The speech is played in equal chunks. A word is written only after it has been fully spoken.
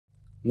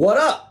What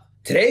up?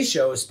 Today's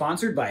show is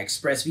sponsored by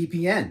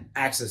ExpressVPN.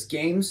 Access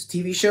games,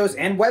 TV shows,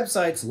 and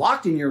websites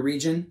locked in your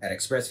region at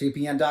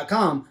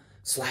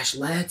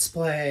expressvpn.com/let's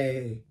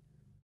play.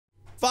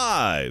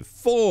 5,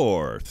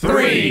 4,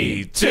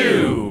 3,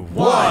 2,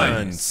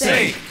 1,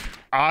 sync.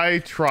 I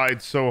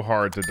tried so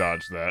hard to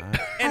dodge that.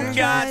 And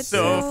got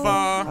so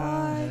far.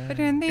 But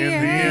in the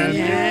end,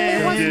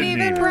 it wasn't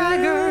even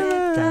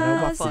braggart.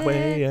 Jack's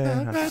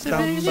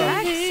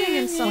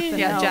singing something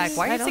else. Jack,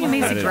 why are you singing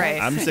Macy Gray?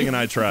 I'm singing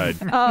I Tried.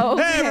 Oh,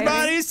 okay. Hey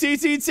everybody, it's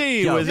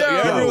TTT with Yo.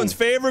 everyone's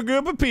favorite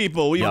group of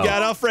people. We've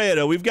got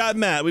Alfredo, we've got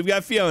Matt, we've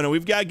got Fiona,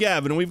 we've got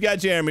Gavin, we've got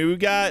Jeremy, we've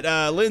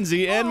got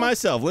Lindsay, and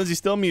myself. Lindsay's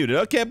still muted.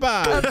 Okay,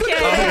 bye.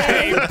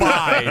 Okay,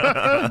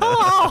 bye.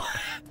 Oh.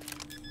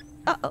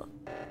 Uh-oh.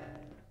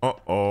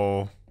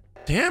 Uh-oh.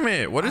 Damn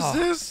it, what is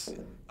this?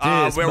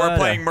 We're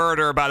playing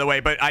murder, by the way,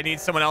 but I need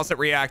someone else at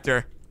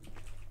Reactor.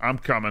 I'm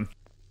coming.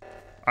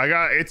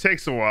 It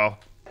takes a while.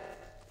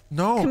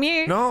 No. Come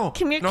here. No.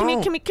 Come here, no, come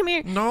here, come here, come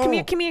here. No. Come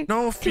here, come here.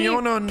 No,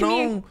 Fiona, come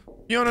here, no.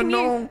 Fiona, come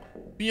no.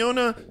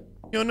 Fiona,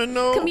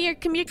 no. Come here,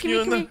 come here, come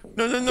here, come here.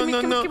 No.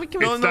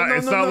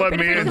 It's not letting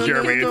me in,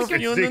 Jeremy. It's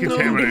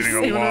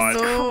decontaminating a lot.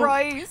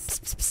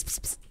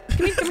 Christ.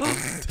 Come here, come here.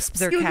 Is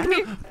there a cat?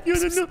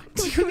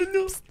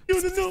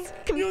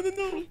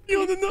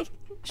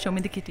 Show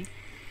me the kitty.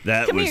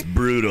 That Come was here.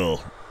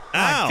 brutal.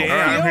 Ow, damn.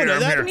 I'm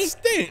Fiona, here. that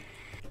stink.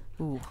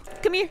 Ooh.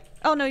 Come here.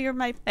 Oh, no, you're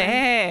my friend.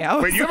 Hey,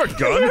 Wait, you have a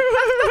gun?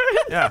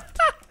 Yeah.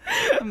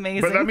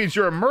 amazing. But that means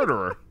you're a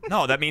murderer.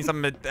 No, that means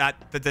I'm the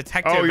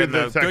detective Oh, you're and the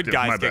the detective. good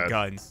guys My get bad.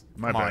 guns.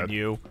 My Come on, bad.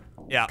 you.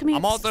 Yeah, Come here.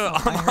 I'm also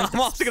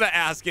gonna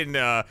ask in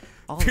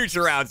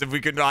future rounds if we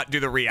could not do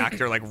the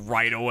Reactor like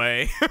right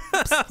away.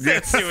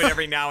 Let's do it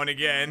every now and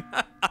again.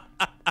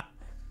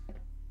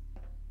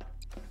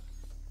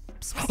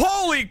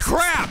 Holy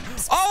crap!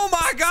 Oh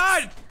my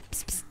god!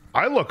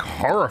 I look Do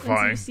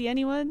horrifying. you see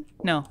anyone?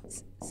 No.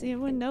 See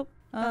anyone? Nope.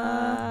 Need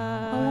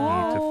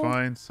to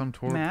find some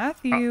torch.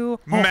 Matthew.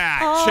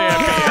 Matt Oh,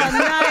 champion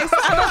nice.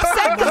 I'm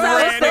upset because I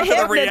ran was into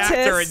the the Reactor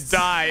and hypnotist.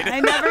 died. I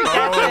never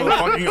got Oh, the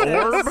fucking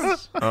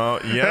orbs? Oh,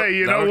 yeah. Hey,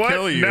 you know what?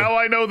 Now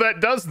I know that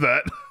does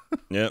that.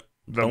 Yep.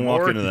 The Don't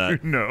walk more into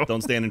that. you know.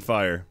 Don't stand in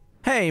fire.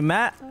 Hey,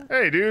 Matt.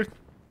 Hey, dude.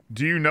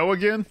 Do you know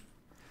again?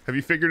 Have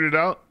you figured it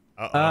out?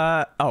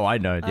 Oh, I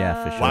know.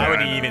 Yeah, for sure. Why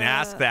would he even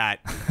ask that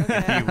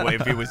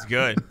if he was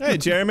good? Hey,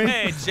 Jeremy.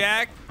 Hey,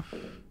 Jack.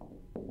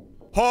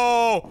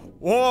 Oh,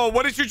 whoa,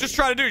 what did you just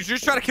try to do? Did you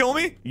just try to kill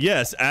me?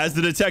 Yes, as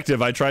the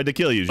detective, I tried to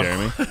kill you,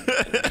 Jeremy.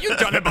 You've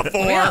done it before.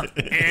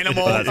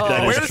 Animal. That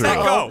Where is does true.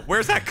 that go?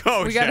 Where's that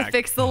go, We gotta Jack?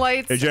 fix the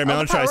lights. Hey, Jeremy, I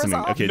want to try Power's something.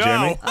 off. Okay, No.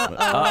 Jeremy. No,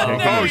 Oh, you're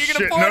gonna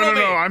shit. No, portal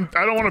me. I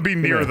don't want to be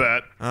near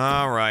that.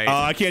 All right.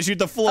 I can't shoot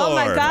the floor. Oh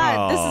my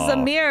God! This is a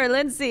Aw. mirror,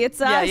 Lindsay.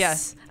 It's Yeah, us.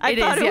 yes. I It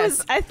thought is, it yes.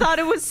 was. I thought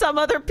it was some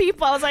other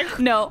people. I was like,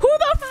 No. Who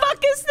the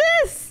fuck is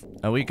this?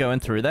 Are we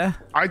going through there?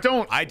 I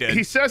don't. I did.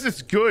 He says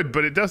it's good,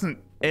 but it doesn't.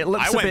 It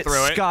looks I a went bit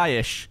through it.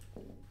 skyish.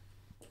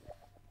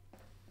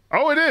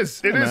 Oh, it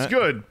is. It is Matt.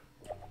 good.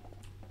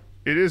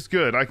 It is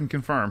good. I can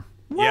confirm.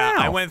 Yeah,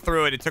 I Wow. went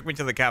through it. It took me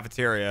to the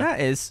cafeteria. That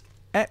is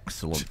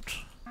excellent.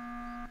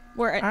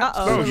 We're.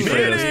 Oh, shit.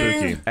 Very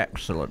spooky.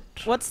 Excellent.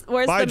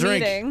 Where's Buy a the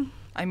drink. meeting?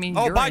 I mean,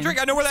 Oh, you're buy a in-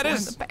 drink. I know where that in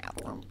is. the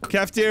bathroom.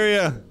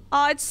 Cafeteria.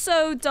 Oh, it's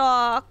so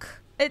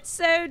dark. It's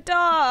so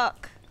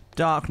dark.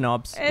 Dark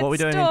knobs. What are we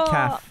It's doing dark. in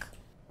calf?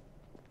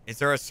 Is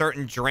there a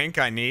certain drink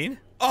I need?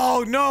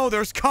 Oh no,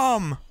 there's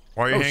cum.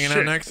 Why are you Oh, hanging shit.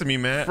 out next to me,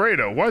 Matt?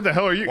 Fredo, why the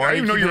hell are you? Why I are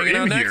didn't you even know you hanging were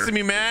out in next here. to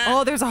me, Matt?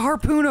 Oh, there's a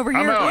harpoon over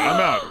here. I'm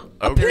out.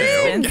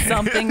 Okay. And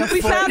something We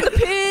afoot. found the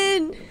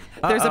pin.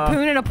 There's a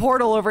poon and a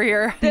portal over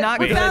here. Not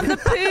We good. found the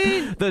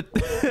pin. The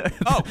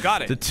Oh,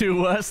 got the it.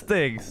 two worst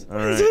things. All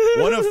right.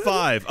 1 of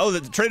 5. Oh,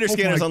 the traitor Oh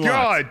scanner's my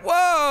unlocked. God.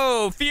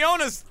 Whoa,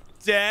 Fiona's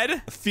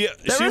dead. She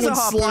There is a went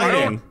harpoon.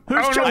 sliding. Who's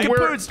I don't know chucking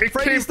where poons? it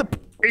Freddy's came. the.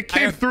 It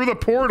came through the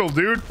portal,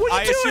 dude. What are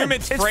I you doing? assume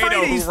it's Fredo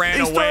Freddy's. who ran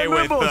He's away throwing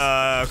with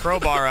moonballs. the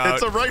crowbar out.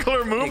 It's a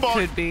regular moonball.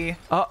 Could be.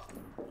 Oh,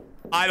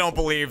 I don't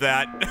believe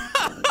that.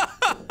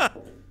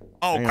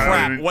 Oh Hang on.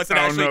 crap! Was it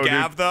I don't actually know,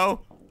 Gav though?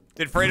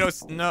 Did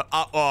Fredo? No.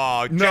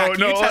 Oh, Jack, No, can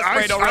no. you test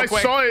Fredo real I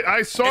quick? saw it.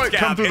 I saw It's it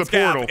come Gav, through the it's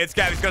Gav, portal. It's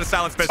Gav. He's got a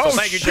silence pistol. Oh,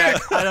 Thank you, shit.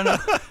 Jack. I don't know.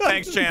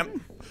 Thanks,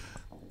 champ.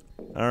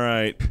 All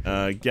right.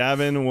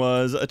 Gavin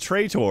was a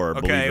traitor,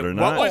 believe Okay, it or what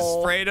not. was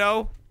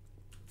Fredo?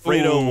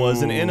 Fredo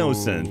was an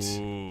innocent.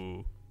 Ooh.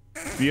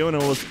 Fiona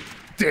was...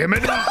 Damn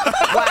it! My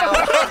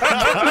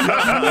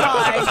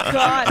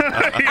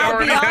God. He I'll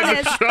already be had the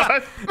honest.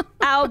 shot.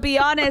 I'll be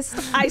honest.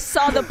 I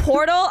saw the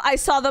portal. I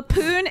saw the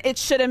poon. It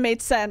should have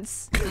made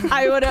sense.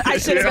 I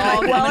should have Yeah.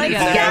 been like, well, it's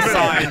All Gavin.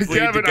 signs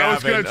lead to Gavin, I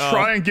was gonna Gavin.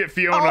 try and get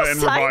Fiona All and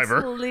revive signs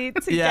her. lead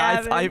to yeah.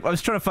 Gavin. I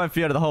was trying to find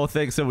Fiona the whole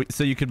thing so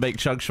you could make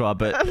Chunk Schwa,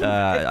 but it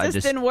I just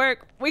just didn't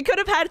work. We could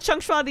have had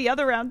Chunk Schwa the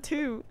other round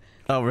too.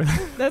 Oh really?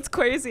 That's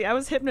crazy. I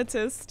was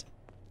hypnotist.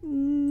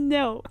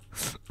 No.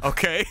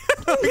 Okay.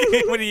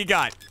 What do you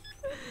got?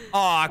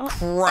 Aw,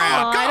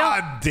 crap. Aw,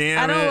 God damn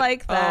it. I don't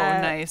like Oh,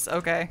 that. nice.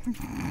 Okay.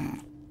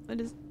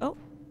 What is? Oh.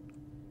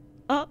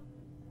 Help.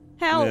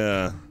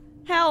 Yeah.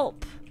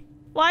 Help.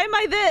 Why am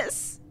I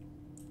this?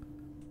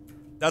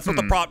 That's what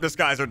the prop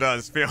disguiser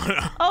does,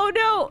 Fiona. Oh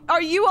no,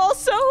 are you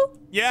also?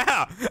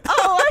 Yeah.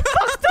 Oh, I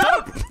fucked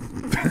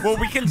up. Well,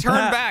 we can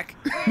turn back.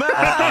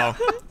 Uh-oh.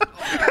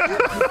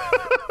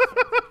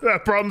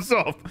 That problem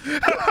solved.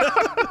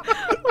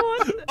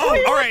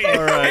 Oh, all right.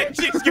 All right.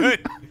 She's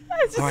good.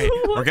 All right,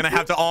 we're gonna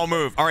have to all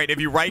move. All right, if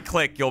you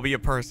right-click, you'll be a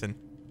person.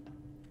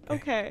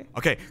 Okay.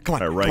 Okay, come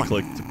on. All right,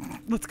 right-click.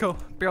 Let's go.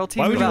 Barrel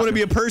team. Why would move you out. want to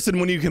be a person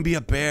when you can be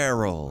a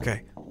barrel?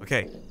 Okay,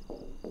 okay.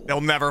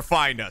 They'll never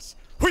find us.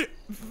 Hui!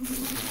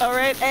 All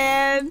right,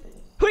 and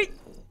hui.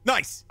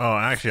 Nice. Oh,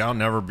 actually, I'll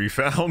never be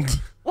found.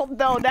 Well,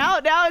 no, now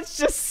it's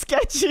just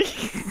sketchy.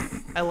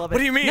 I love it. What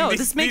do you mean? No, These-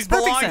 this makes these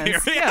belong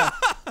perfect sense. here. Yeah.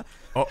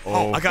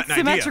 Oh, I got an idea.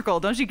 Symmetrical.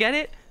 Don't you get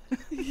it?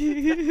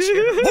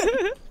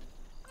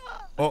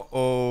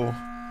 Uh-oh.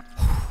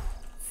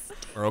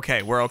 We're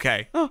okay. We're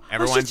okay. Oh,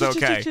 Everyone's shit,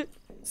 shit, okay. shit,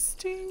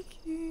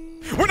 Stinky.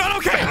 We're not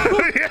okay.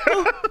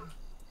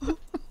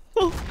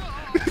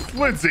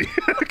 Lindsay,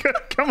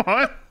 come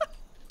on.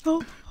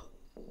 Oh.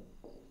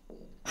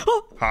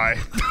 Hi.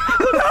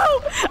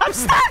 No, I'm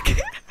stuck.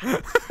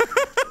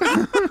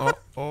 Oh.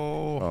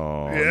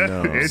 Oh, Yeah,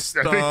 no. I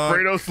think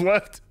Fredo's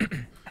left.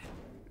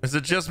 Is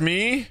it just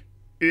me?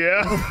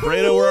 Yeah.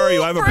 Fredo, where are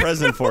you? I have a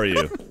present for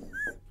you.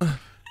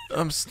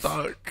 I'm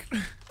stuck.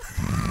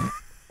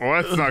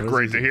 Well, that's not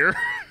great to hear.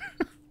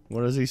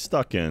 What is he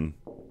stuck in?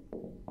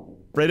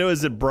 Fredo,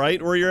 is it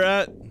bright where you're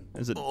at?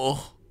 Is it?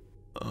 Oh,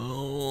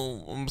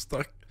 I'm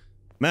stuck.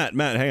 Matt,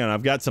 hang on.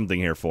 I've got something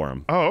here for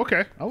him. Oh,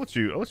 okay. I'll let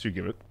you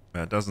give it.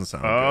 That doesn't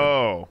sound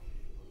Oh,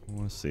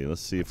 Let's see if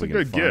it's we a can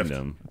good find gift.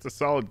 him. It's a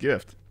solid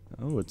gift.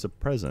 Oh, it's a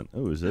present.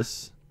 Oh, is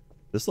this?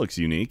 This looks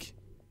unique.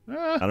 Uh,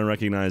 I don't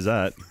recognize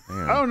that.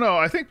 Man. I don't know.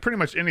 I think pretty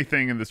much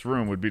anything in this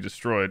room would be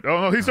destroyed.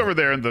 Oh no, he's over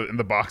there in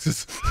the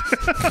boxes.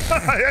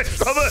 I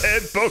saw the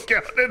head poke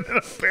out and then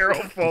a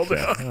barrel fall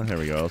down. Oh, here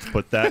we go. Let's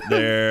put that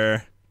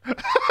there. All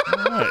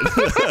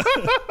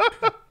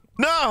right.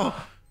 No!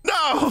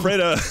 No!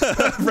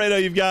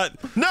 Fredo, you've got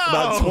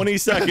about 20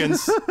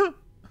 seconds.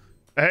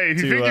 Hey,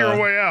 if you To, figure a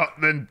way out,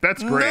 then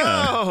that's great.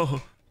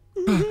 No!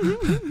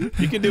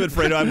 You can do it,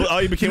 Fredo. Oh,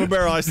 you became a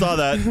barrel. I saw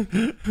that.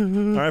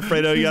 All right,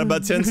 Fredo, you got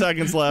about 10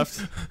 seconds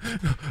left.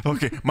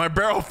 Okay, my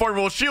barrel form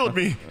will shield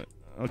me.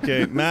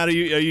 Okay, Matt, are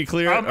you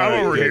clear? I'm All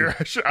right, over good. here.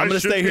 I'm gonna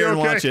stay here and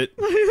watch it.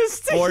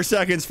 4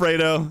 seconds,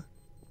 Fredo.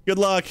 Good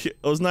luck. It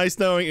was nice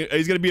knowing you.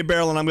 He's gonna be a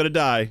barrel and I'm gonna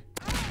die.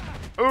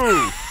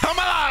 Ooh. I'm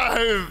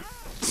alive!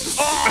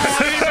 Oh,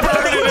 he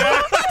burned it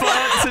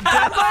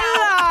out.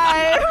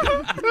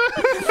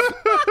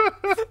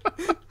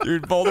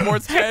 Dude,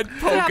 Voldemort's head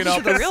poking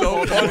up the is real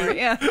so Voldemort, funny.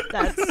 Yeah.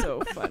 That's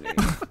so funny.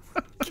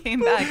 Came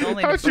back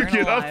only How'd to you burn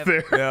get alive. up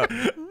there? Yeah.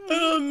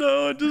 Oh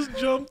no, I just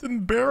jumped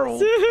and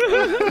barreled.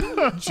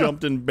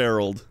 Jumped and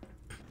barreled.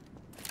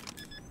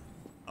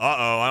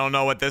 Uh-oh, I don't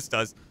know what this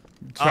does.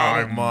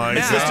 Oh my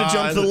It's just to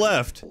jump to the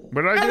left.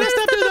 But I guess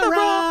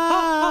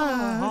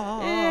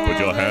Put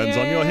your hands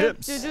on your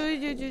hips.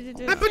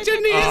 Put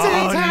your knees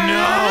Oh,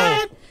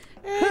 no.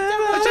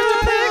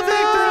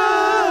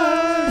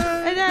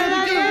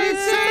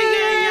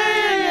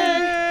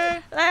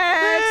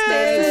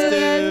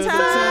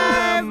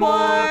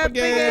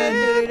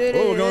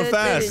 Oh, we're going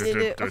fast.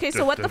 Okay,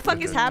 so what the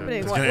fuck is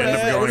happening? It's What, gonna end up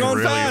Yeah, we're going going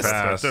really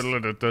fast.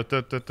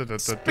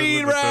 fast.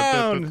 Speed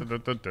round.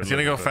 It's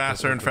gonna go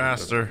faster and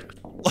faster.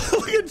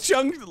 Look at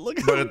Chung. Look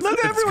But at it's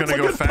everyone's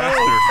gonna go looking at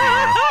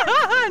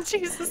faster.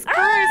 Jesus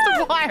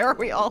Christ, why are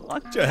we all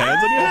on? Put your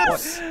hands on your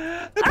hips.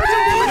 Oh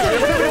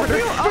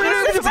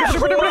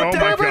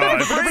my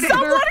god.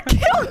 someone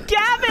kill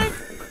Gavin!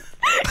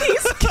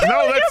 He's killing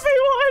that's-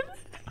 everyone!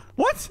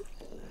 What?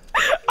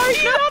 Are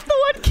you not the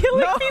one killing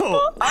No,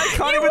 people? I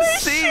can't You even were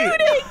see.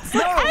 shooting.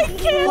 No, I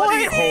can't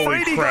Holy see.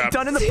 Holy crap.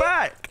 Done in the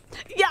back.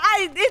 Yeah,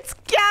 it's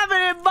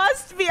Gavin. It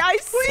must be. I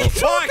see. What are you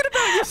talking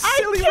about, you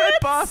silly red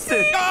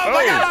bastard? Oh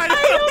my god!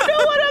 I don't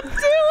know what I'm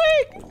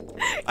doing.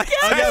 I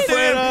got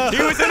Fredo.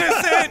 He was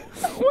innocent!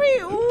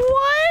 Wait,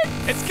 what?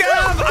 It's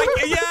Gav!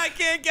 I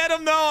can't get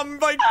him though! I'm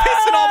like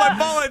pissing all my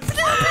bullets!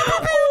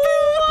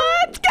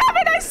 What?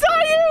 Gavin, I saw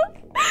you.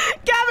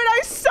 Gavin,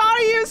 I saw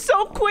you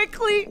so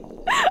quickly.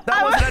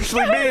 That wasn't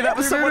actually me. That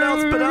was someone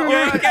else. But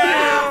alright.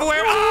 Gav!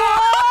 Where?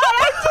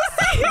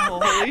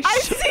 Holy I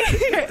shit.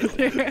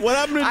 see. What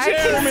happened to I can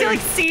see Jeremy? like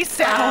sea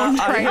sound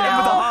I right hit him with a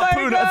now. Oh my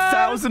harpoon at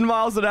God. 1,000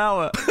 miles an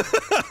hour. Jesus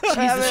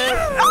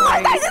Oh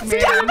my God, it's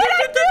Gavin. I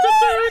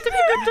knew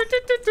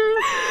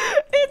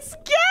it. It's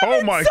Gavin.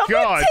 Oh my Someone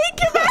God. take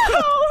him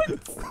out.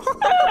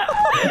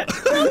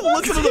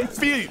 Listen to the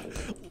feet.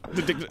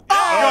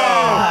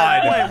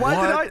 God! Wait, why did What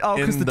I? Oh,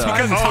 because in the the-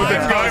 time. Oh, the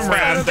time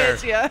ran.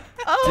 Bitch, yeah.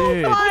 Oh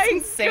Dude. my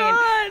Insane.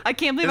 God. I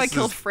can't believe I This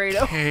killed is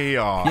Fredo.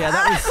 chaos. Yeah,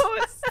 that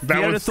was. That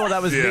Fiona was thought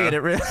that was me, and it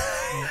really.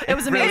 It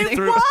was really amazing.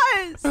 threw-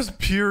 That's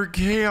pure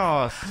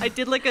chaos. I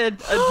did like a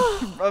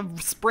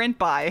sprint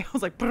by. I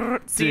was like, brrr,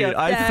 see Dude, ya.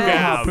 I threw a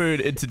Gav. harpoon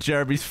into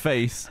Jeremy's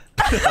face.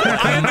 I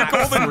had the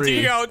golden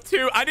Three. Dio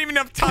too. I didn't even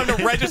have time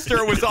to register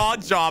it was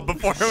odd job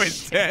before it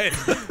was dead.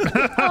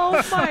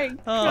 Oh my God.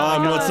 Oh,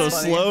 I'm going so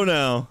slow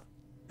now.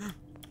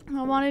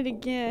 I want it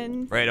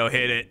again. Fredo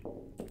hit it.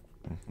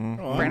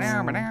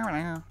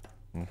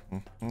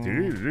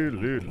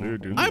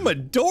 I'm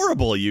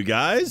adorable, you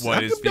guys. What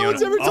How is come no one's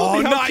Fiona? ever told me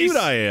Oh, how nice. cute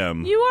I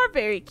am? You are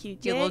very cute,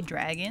 You Jake. little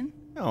dragon.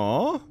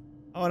 Aw.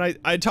 Oh, and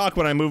I talk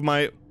when I move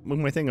my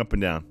thing up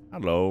and down.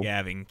 Hello.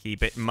 Gavin,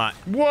 keep it in mind.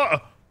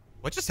 What?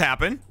 What just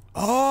happened?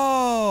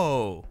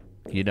 Oh.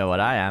 You know what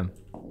I am.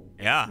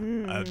 Yeah,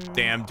 a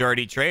damn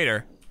dirty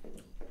traitor.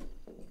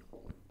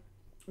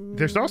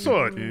 There's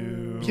also a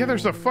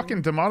there's a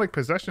fucking demonic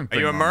possession Are thing.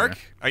 you a on merc?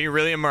 there. Are you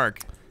really a merc?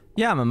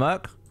 Yeah, I'm a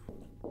merc.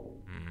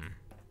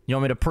 You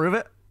want me to prove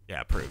it?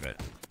 Yeah, prove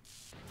it.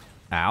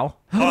 Ow.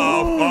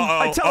 Uh-oh,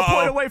 I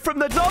teleport away from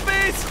the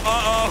zombies!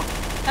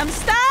 Uh-oh. I'm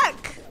stuck.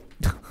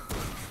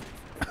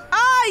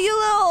 You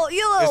little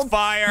There's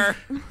fire.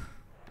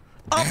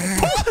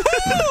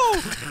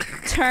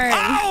 turn.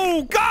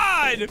 Oh,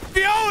 God!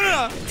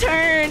 Fiona!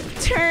 Turn.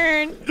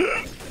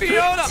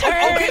 Fiona! Turn.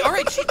 Oh, okay, all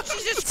right. She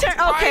just Turn.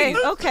 Okay.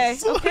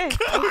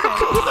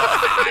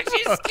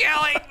 She's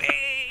killing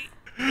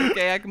me.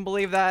 Okay, I can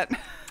believe that.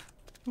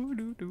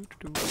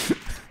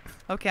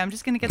 Okay, I'm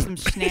just gonna get some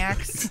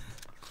snacks.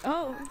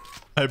 Oh.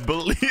 I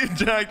believe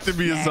Jack to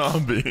be a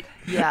zombie.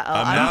 Yeah,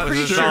 I'm not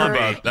pretty sure sure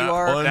about that you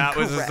are one. That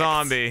was a correct.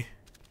 zombie.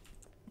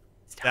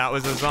 That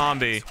was a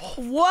zombie.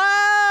 Whoa!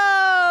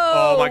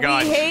 Oh my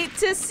God. We hate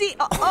to see.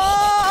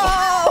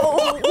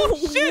 Oh!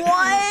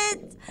 What?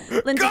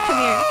 Lindsay,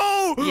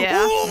 come here.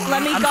 Yeah.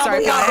 Let me I'm gobble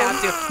sorry, gobble. I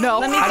have to. No,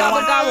 Let me I don't gobble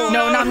want. gobble.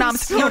 No, nom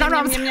noms. No, nom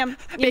noms. Yum, yum, yum.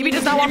 Baby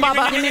does not want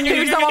baba. Baby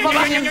does not want baba.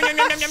 God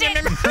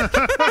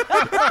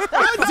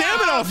damn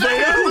it,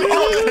 Alfredo!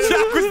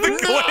 Jack was the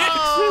glitch.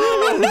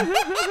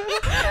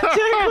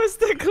 Jack was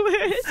the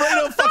glitch.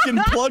 Alfredo fucking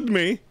plugged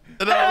me.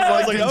 And I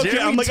was like, Okay, did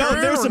I'm like, Jamie oh,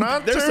 turn or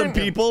not there's some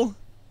turn? people.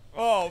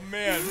 Oh,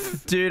 man.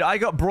 Dude, I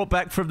got brought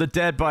back from the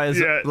dead by a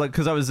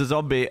because I was a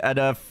zombie,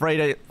 and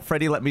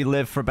Freddy let me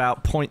live for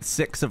about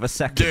 0.6 of a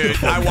second.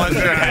 Dude, I want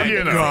to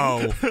You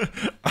know. go.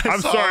 I'm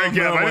saw sorry, him,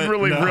 Gav. but I I didn't went,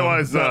 really no,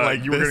 realize not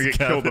like you were gonna this,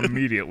 get killed Kevin.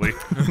 immediately.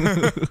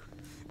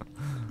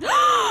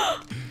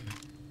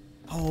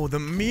 Oh, the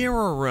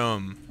mirror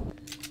room.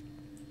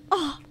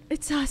 Oh,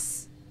 it's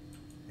us.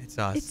 It's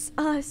us. It's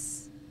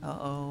us.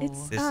 Uh-oh.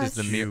 It's This us.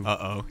 is the mirror.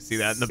 Uh-oh. See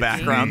that in the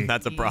background?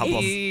 That's a problem.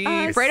 us.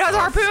 Fredo has a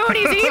harpoon.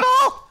 He's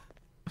evil.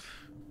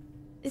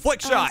 It's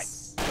Flick shot.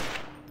 us.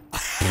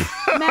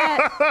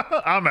 Matt,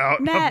 I'm out.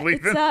 I'm Matt,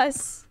 leaving. it's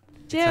us.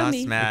 Jeremy,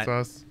 It's us, Matt. It's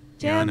us.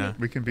 Jeremy, Fiona.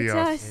 We can be it's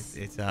us. us.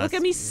 It's us. Look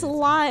at me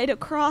slide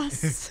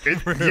across. Yeah,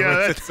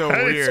 It's so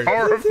that is weird.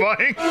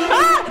 horrifying.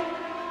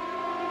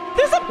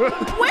 There's a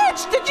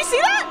witch. Did you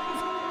see that?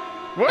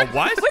 What?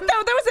 What? Wait, there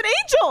was an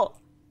angel.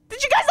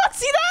 Did you guys not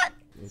see that?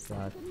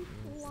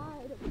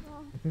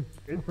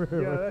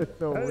 That's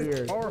so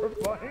weird.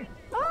 Horrifying.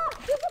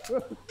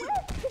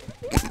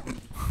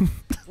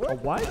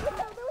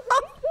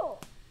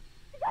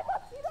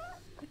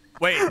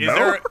 Wait, is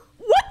there...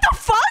 What the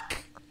fuck?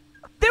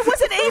 There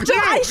was an angel.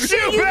 I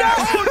shit you Matt.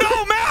 not. Oh,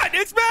 no, Matt!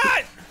 It's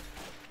Matt!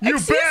 You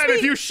Excuse bet me?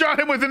 if you shot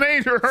him with an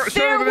angel. Shot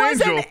There him with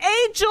was an angel. an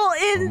angel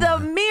in the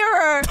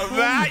mirror.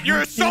 Matt,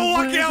 you're so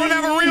lucky I don't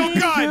have a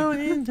real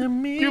gun!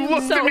 You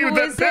looked So at me who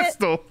with is that it?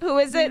 pistol. Who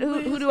is it?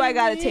 Who do I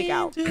gotta take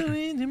out? It's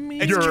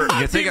You're- Chauncey,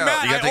 you take out-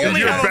 Matt. you gotta I take out only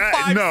your have a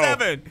bat-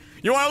 no. 5'7".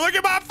 You want to look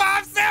at my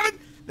 5'7"?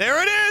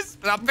 There it is.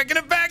 And I'm picking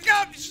it back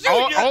up. Shoot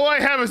ya. All I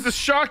have is this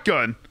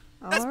shotgun.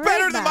 That's All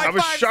better right, than Matt. my I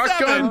was 5'7".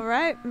 shotgun. All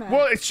right, man.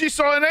 Well, she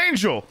saw an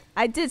angel.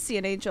 I did see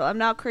an angel. I'm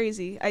not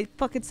crazy. I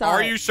fucking saw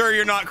Are it. you sure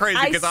you're not crazy?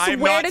 I Because I have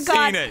swear not to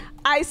God. seen it.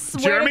 I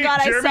swear Jeremy, to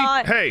God, Jeremy, I saw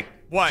it. hey.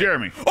 What?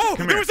 Jeremy. Oh,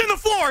 come there here. was in the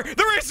floor.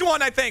 There is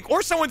one, I think.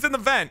 Or someone's in the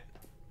vent.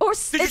 Or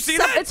Did you see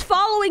that? It's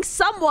following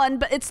someone,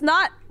 but it's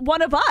not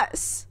one of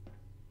us.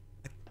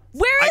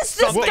 Where is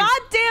this something-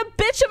 goddamn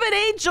bitch of an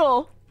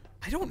angel?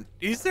 I don't...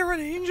 Is there an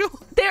angel?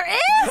 There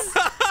is.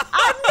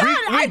 I'm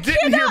not. We I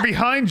didn't cannot. hear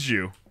behind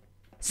you.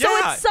 So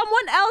Yeah. it's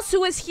someone else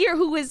who is here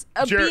who is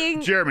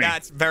being. Jeremy.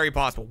 That's very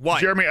possible.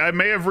 What? Jeremy, I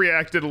may have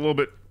reacted a little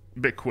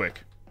bit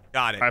quick.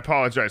 Got it. I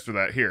apologize for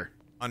that. Here.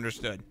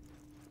 Understood.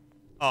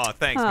 Oh,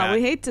 thanks, Huh, Matt.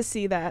 we hate to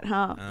see that,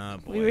 huh? Oh,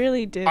 boy. We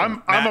really do.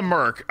 I'm Matt, a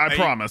merc. I Are you-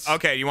 promise.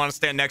 Okay, you want to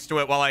stand next to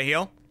it while I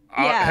heal?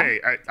 Yeah. Hey,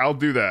 I'll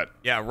do that.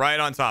 Yeah, right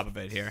on top of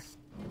it here.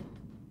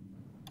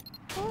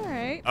 All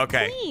right.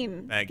 Okay.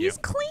 Clean. Thank you. He's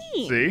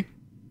clean. See?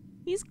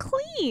 He's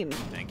clean.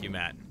 Thank you,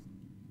 Matt.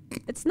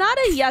 It's not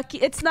a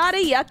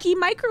yucky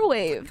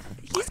microwave.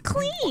 He's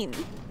clean.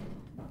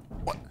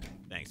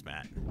 Thanks,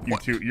 Matt. You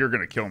two, you're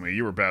gonna kill me.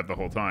 You were bad the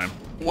whole time.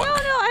 No,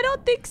 I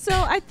don't think so.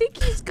 I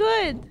think he's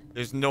good.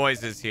 There's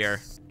noises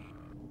here.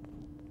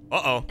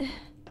 Uh-oh.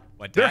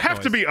 What There that have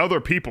to noise? be other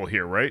people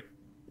here, right?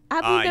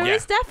 I mean, there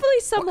is yeah. definitely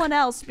someone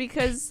else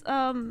because,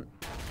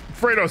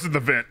 Fredo's in the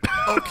vent.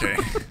 Okay.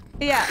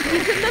 yeah,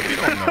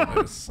 I don't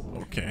know this.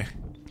 Okay.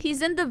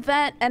 he's in the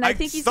vent, and I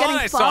think he's thought getting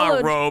I followed. saw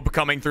a robe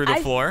coming through the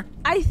floor.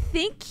 I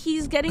think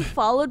he's getting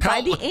followed by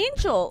the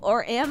angel,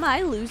 or am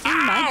I losing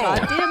my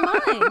goddamn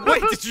mind?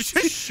 Wait, did you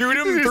just shoot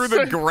him through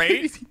the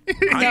grate?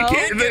 No.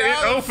 Can't get It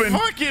out of the opened.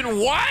 fucking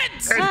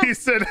what? And he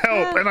said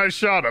help, and I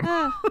shot him.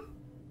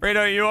 Fredo,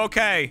 are you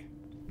okay?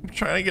 I'm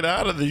trying to get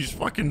out of these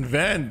fucking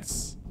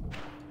vents.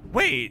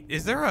 Wait,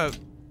 is there a...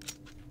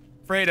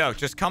 Fredo,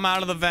 just come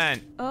out of the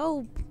vent.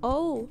 Oh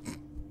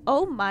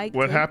my god.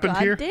 What happened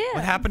here? Damn.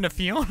 What happened to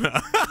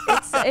Fiona?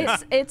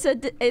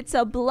 It's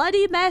a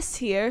bloody mess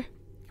here.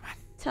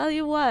 Tell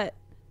you what.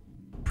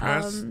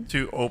 Press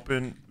to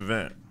open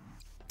vent.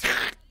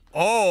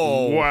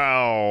 Oh.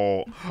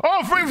 Wow.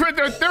 Oh,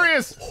 there he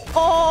is.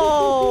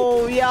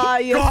 Oh, yeah,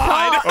 you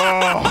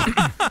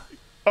thought.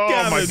 Oh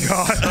my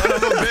god. Son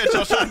of a bitch. I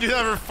was trying to do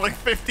that for like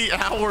 50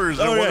 hours.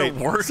 And it wasn't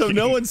working. So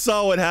no one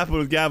saw what happened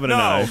with Gavin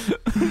and I.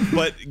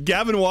 But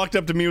Gavin walked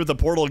up to me with a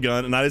portal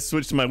gun, and I just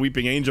switched to my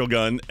Weeping Angel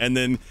gun, and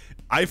then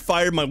I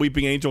fired my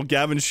Weeping Angel.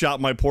 Gavin shot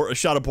a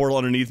portal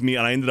underneath me,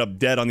 and I ended up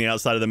dead on the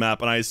outside of the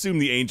map. And I assume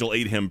the angel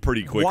ate him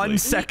pretty quickly. 1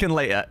 second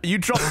later, you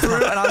dropped through,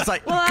 and I was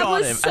like, Well, got I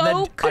was him. so and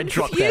then I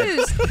dropped dead.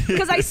 confused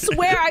because I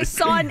swear I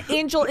saw an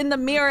angel in the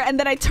mirror, and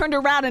then I turned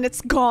around and it's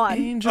gone.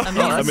 Angel. I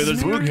mean,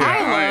 there's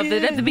I loved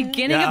it. At the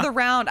beginning Yeah. of the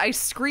round, I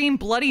screamed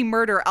bloody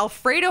murder.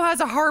 Alfredo has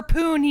a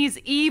harpoon. He's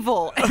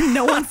evil. And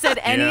no one said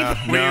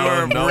anything. We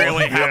were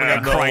really having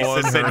a no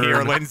crisis one in here,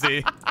 heard.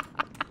 Lindsay.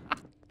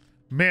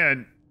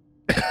 Man.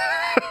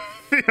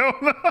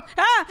 Fiona.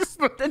 Ah,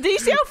 do you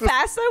see how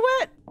fast I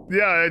went?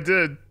 Yeah, I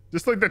did.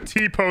 Just like the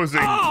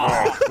T-posing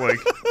walk. Like,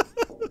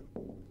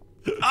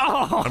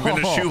 I'm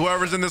going to shoot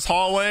whoever's in this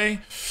hallway.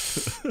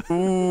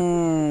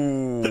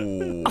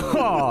 Ooh.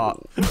 Oh.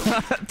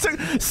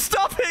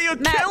 Stop it! You're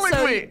Matt, killing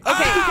so, me.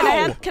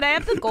 okay, can I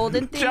have the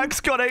golden thing? Jack's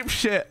got ape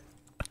shit.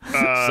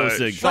 so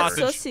sick. sure. What's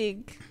so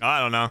sig? I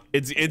don't know.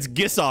 It's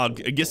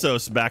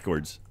Gissos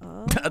backwards.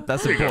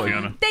 That's There a you go, point.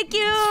 Fiona. Thank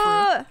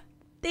you.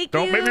 Thank you.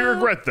 Don't make me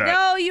regret that.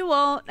 No, you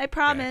won't. I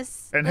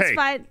promise. And That's hey,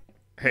 fine.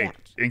 Hey,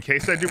 Yeah. in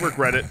case I do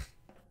regret it,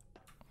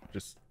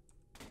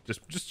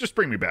 just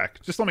bring me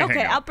back. Just let me Okay,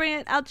 hang out. I'll bring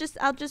it. I'll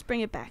just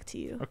bring it back to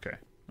you. Okay.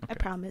 I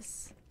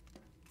promise.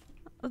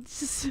 I'll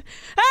just.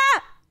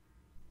 Ah!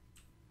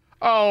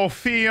 Oh,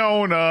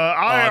 Fiona,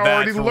 I Oh,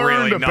 already that's learned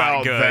really not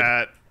about good.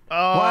 that.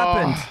 Oh, What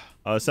happened?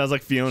 It sounds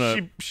like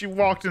Fiona. She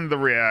walked into the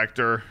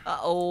reactor.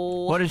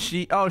 Uh-oh. What did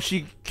she? Oh,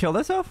 she killed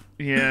herself?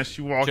 Yeah,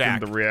 she walked Jack,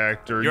 into the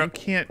reactor. you're- You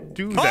can't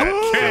do that,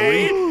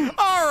 Okay. Kelly.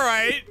 All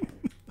right.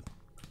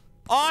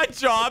 Odd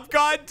job.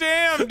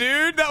 Goddamn,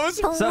 dude. That was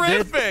up, dude?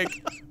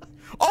 horrific.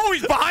 Oh,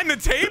 he's behind the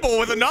table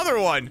with another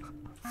one.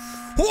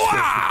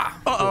 Wah!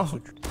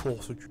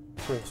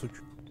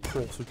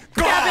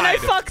 Gavin, I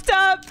fucked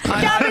up.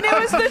 Gavin, it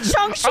was the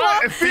chunk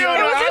swap. Fiona,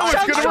 it was I the was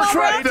chunk gonna swap.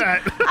 regret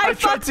that. I tried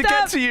fucked to get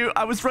up. to you.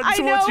 I was running I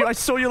towards know. you. I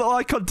saw your little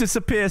icon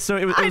disappear, so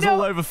it was know.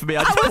 all over for me.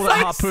 I I just was pulled that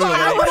like, harpoon so and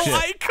I ate was shit.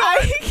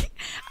 like,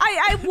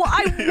 I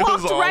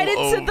walked was right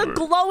all into the over.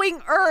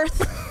 glowing earth.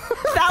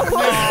 That was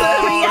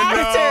the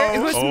reactor.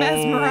 It was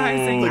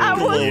mesmerizing.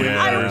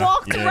 I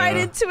walked Yeah. right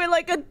into it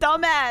like a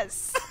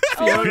dumbass.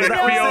 Oh, Fiona, no.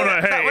 that was Fiona,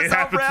 it. That hey, was it our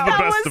happens to round. the That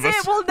best was of us.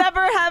 it. We'll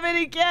never have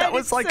it again. That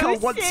was It's like so a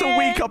once a sad.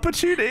 week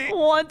opportunity.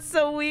 Once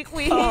a week.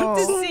 We hate Oh.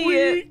 to see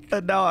it.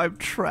 And now I'm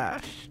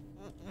trash.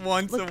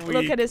 Once a Look, week.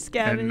 look at us,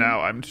 Gavin. And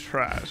now I'm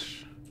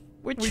trash.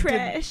 We're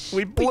trash.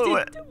 we blew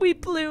it. We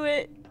blew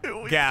it.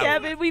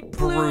 Gavin, we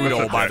blew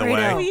brutal, it. by the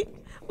way.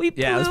 We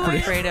blew Yeah, it was pretty-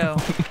 it.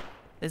 Fredo.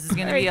 This is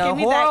gonna All right, be a give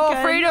me that horror.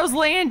 gun. Fredo's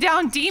laying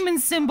down demon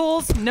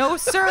symbols. No,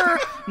 sir.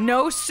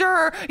 No,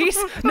 sir.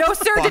 No,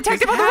 sir. Fuck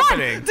Detective is on the run.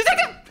 happening?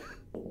 Detective.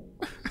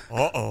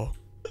 Uh-oh.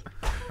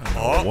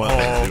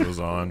 What she was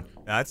on.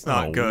 That's I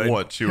not don't know good.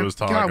 What she was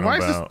talking God, why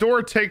does this about.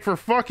 door take for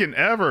fucking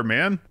ever,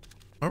 man?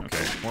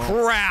 Okay.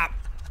 Well, Crap.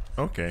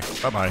 okay.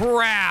 Bye-bye.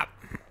 Crap.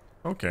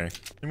 Okay.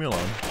 Leave me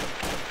alone.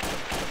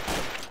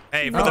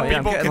 Hey, for Oh, the yeah,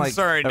 I'm people getting, like,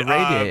 concerned,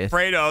 irradiated.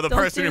 Fredo, the Don't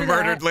person do who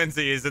murdered that.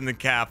 Lindsay, is in the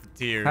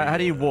cafeteria. How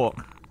do you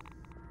walk?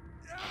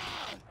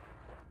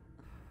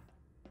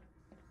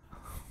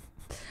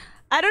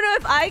 I don't know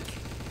if I.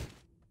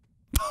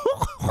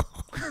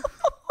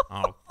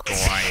 Oh,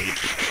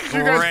 great.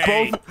 You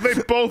guys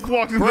they both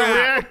walked into the Crap.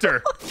 reactor.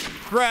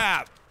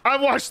 Crap. I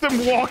watched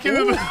them walk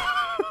into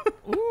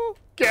the.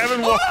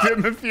 Gavin walked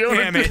in the Fiona.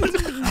 Damn it.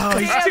 Oh,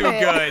 he's Damn too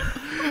it.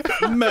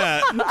 good.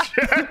 Matt.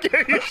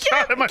 Okay, you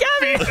shot at my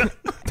feet.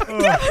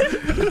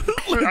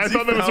 I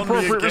thought that was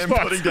appropriate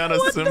response. Putting down a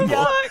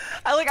symbol.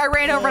 I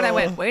ran over and I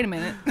went, wait a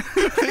minute.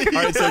 All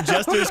right, so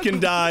Jesters can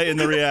die in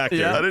the reactor.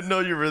 Yeah, I didn't know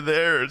you were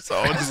there, so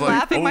I was just like,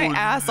 Laughing my oh,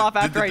 ass off did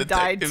after the I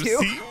died, detective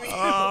too. see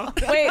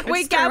me? Wait,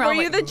 just Gab, turned were around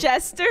you like, the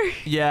jester?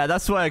 Yeah,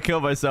 that's why I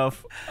killed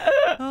myself.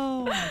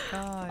 Oh my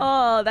god.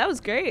 Oh, that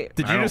was great.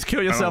 Did I you don't- just kill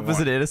I don't yourself as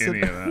an want innocent?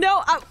 any of that.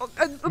 No,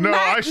 No,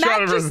 Matt, I shot Matt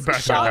her in the just back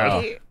of the shot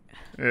head. me.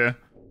 Yeah.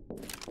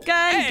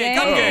 Gun Hey, game.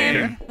 gun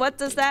game. What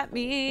does that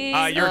mean?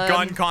 Your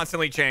gun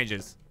constantly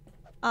changes.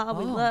 We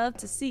love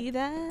to see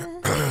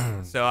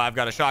that. So I've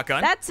got a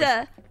shotgun. That's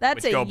a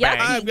which go bang. yucky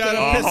I've got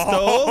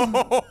game.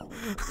 a pistol.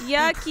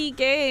 Yucky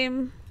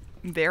game.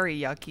 Very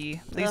yucky.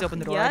 Please Ugh, open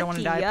the door. I don't want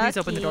to yucky, die. Please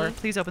open the door. yucky.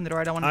 Please open the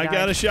door. I don't want to I die.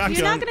 got a shotgun.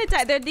 You're not gonna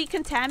die. They're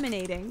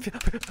decontaminating.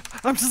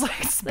 I'm just like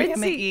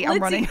spamming E. I'm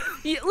running.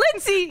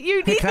 Lindsay,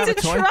 you need can I to have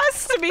a toy?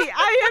 trust me.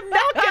 I am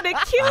not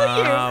gonna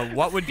kill you.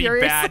 What would be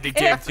Seriously? bad to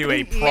give to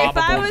a If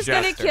probable I was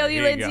gonna jester? kill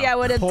you, Here Lindsay, go. I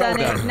would have done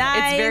it Porter.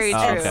 nice very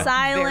and true.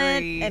 silent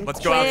Very- and Let's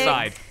go quick,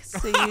 outside.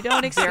 so you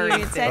don't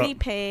experience any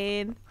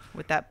pain.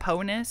 With that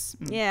ponus.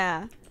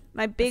 Yeah.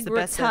 My big the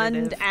best rotund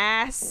sedative.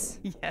 ass.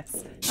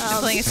 Yes.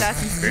 Playing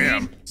Assassin's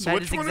Creed. So That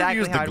which is one of exactly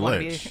you is the how I'd want to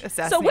be glitch?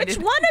 assassinated. So which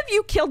one of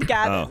you killed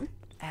Gavin?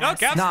 No,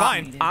 Gav's Nah,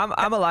 fine.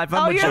 I'm alive.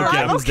 I'm Oh, a you're joke. alive?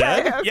 Gavin's Okay,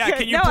 dead? okay. Yeah,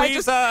 can you No, I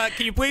please just-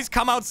 can you please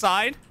come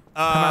outside?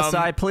 Come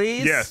outside,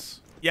 please.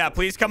 Yes. Yeah,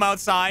 please come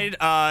outside We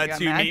got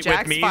to Matt. meet Jack's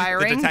with me,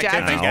 firing. the detective,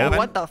 Jack, and Gavin.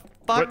 what the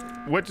fuck?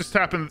 What just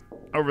happened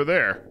over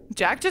there?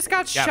 Jack just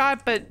got Yeah.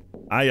 shot, but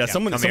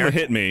Someone come here.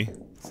 hit me.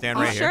 Stand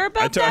You right sure here.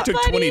 about I that, took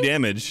buddy? 20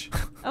 damage.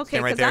 Okay,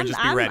 Stand right because there and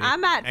just be ready.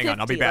 I'm at 50. Hang on,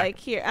 I'll be back. Like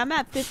here, I'm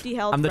at 50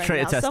 health I'm the right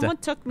traitor now. tester. Someone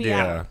took me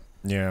out.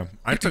 Yeah.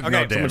 I took Okay, no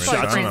someone damage. shot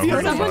I don't you. know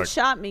who the Someone fuck.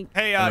 shot me.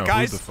 Hey, I don't know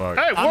guys. who the fuck.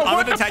 Hey, I'm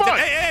what the the detective. fuck?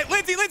 Hey,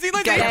 Lindsay.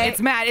 okay,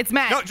 it's Matt. It's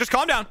Matt. No, just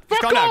calm down. Just Fuck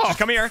calm down. off. Just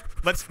come here.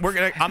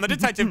 I'm the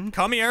detective.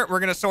 Come here. We're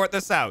gonna sort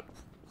this out.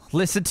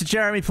 Listen to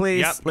Jeremy, please.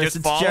 Yep. Listen Just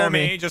to follow Jeremy.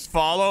 me. Just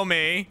follow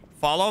me.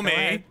 Follow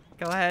me.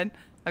 Go ahead.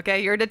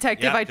 Okay, you're a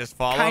detective. Yeah, I just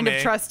follow kind me.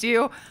 of trust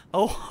you.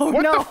 Oh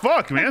What no. the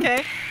fuck, man?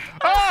 Okay.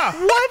 Ah!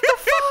 What the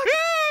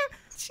fuck?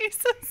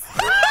 Jesus.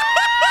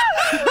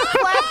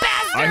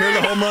 I hear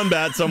the home run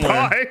bat somewhere.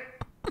 Bye.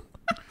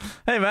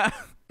 Hey, Matt.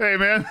 Hey,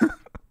 man.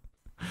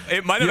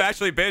 It might have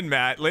actually been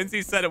Matt.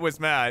 Lindsay said it was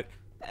Matt.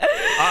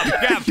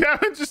 Gav,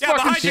 Gavin just yeah,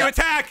 fucking behind you. shot.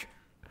 Attack.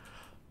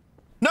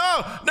 No.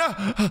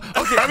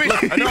 Okay. I mean,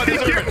 I know I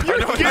deserve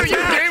it. you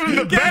gave him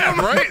the bat,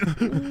 right?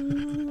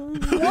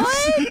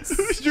 What?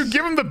 Did you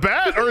give him the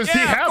bat, or does he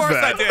Yeah, have of course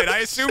that? I did. I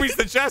assume he's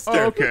the Jester.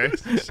 Oh, okay.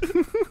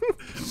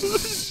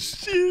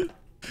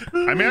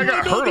 I mean, I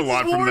got hurt a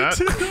lot from that.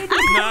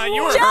 Nah,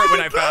 you were hurt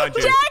when I found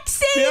you. Jack,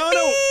 save Fiona,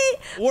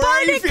 me! where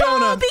are you, Barnacle,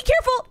 Fiona? be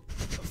careful!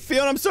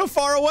 Fiona, I'm so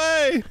far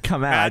away.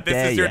 Come out. Matt, I this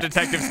dare is your ya.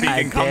 detective I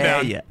speaking. Calm dare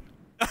down. ya.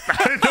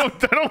 I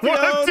don't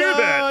want to do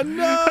that.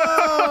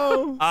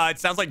 No. It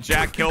sounds like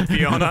Jack killed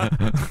Fiona.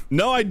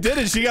 No, I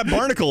didn't. She got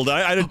barnacled.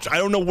 I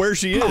don't know where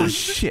she is. Oh,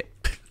 shit.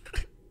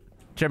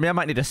 Jeremy, I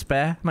might need a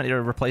spare. Might need a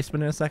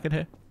replacement in a second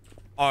here.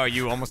 Oh, are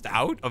you almost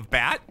out of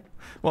bat?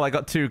 Well, I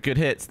got 2 good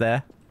hits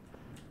there.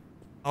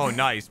 Oh,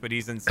 nice, but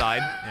he's inside.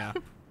 Yeah.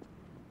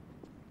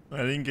 I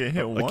didn't get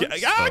hit once.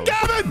 Okay. Ah, though.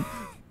 Gavin!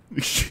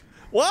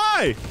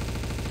 Why?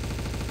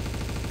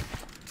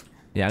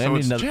 Yeah, I'm So gonna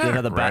it's need Jack,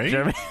 another bat, right?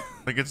 Jeremy.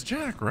 Like it's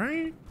Jack,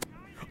 right?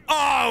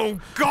 Oh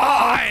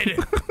God!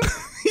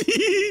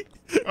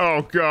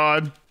 Oh,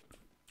 God.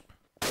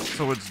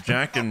 So it's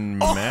Jack and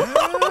Matt.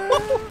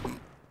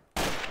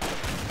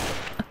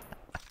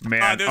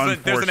 Man, there's an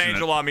unfortunate.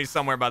 angel on me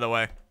somewhere, by the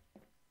way.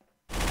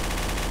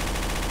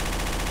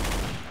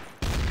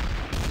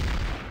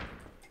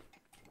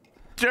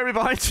 Jeremy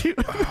behind you.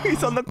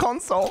 He's on the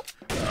console.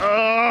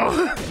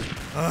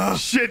 Oh.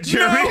 Shit,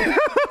 Jeremy.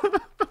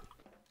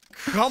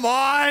 Come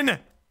on!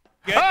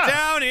 Get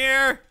down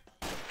here!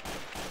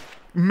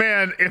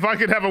 Man, if I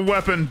could have a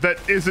weapon that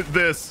isn't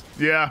this.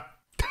 Yeah.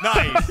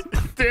 Nice.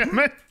 Damn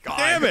it.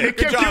 Damn it. It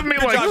kept Good job, giving me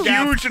good like job,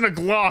 Gav. huge and a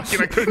Glock,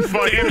 and I couldn't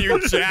find Damn it.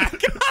 you,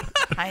 Jack.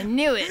 I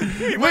knew it.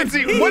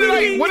 Lindsay, what did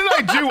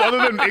I do other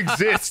than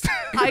exist?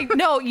 I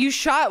no, you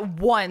shot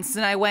once,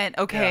 and I went,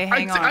 okay, Yeah.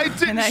 hang I on,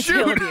 didn't and I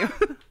shoot. killed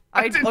you.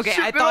 I didn't okay,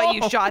 shoot I at thought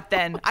you all. shot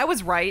then. I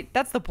was right.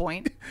 That's the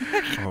point.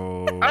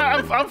 Oh.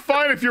 I'm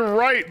fine if you're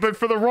right, but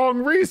for the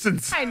wrong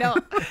reasons. I know.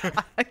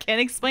 I can't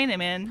explain it,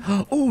 man.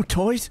 Oh,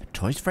 toys.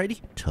 Toys,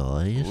 Freddy.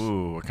 Toys.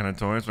 Ooh, what kind of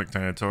toys? What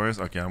kind of toys?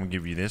 Okay, I'm gonna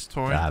give you this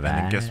toy. Bye And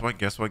then bye. guess what?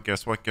 Guess what?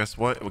 Guess what? Guess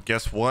what? Well,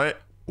 guess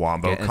what?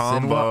 Wombo Get us in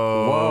combo.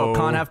 Whoa,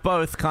 can't have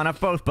both. Can't have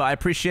both, but I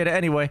appreciate it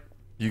anyway.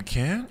 You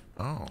can?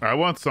 Oh. I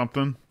want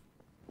something.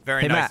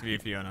 Very Hey, nice Matt. of you,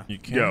 Fiona. You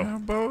can Yo.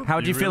 have both? How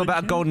would you feel really about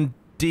a can? golden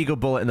deagle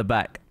bullet in the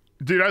back?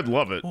 Dude, I'd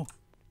love it.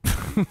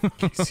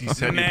 He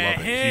said he'd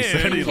love it. He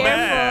said he'd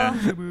love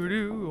it.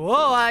 Careful.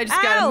 Whoa, I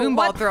just got a Ow, moonball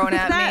what- thrown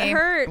at that me.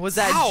 hurts. Was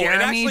that Ow,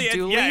 Jeremy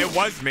Dooley? yeah, it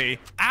was me.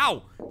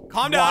 Ow!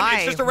 Calm down. Why?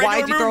 It's just a Why'd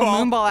regular you throw a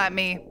moonball. moonball at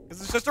me?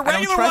 It's just a I don't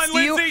regular trust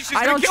one, you. Lindsay. She's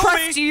I gonna don't kill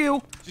trust me.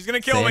 you. She's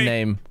gonna Say kill a me.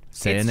 name.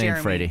 Say It's a name,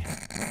 Jeremy. Freddy.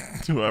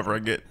 Whoever I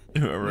get,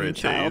 whoever it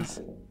child. is.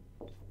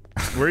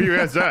 Where are you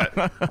guys at?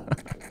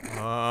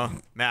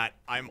 Matt,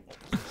 I'm.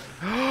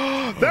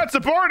 That's a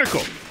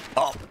barnacle.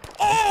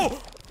 Oh!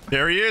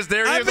 There he is.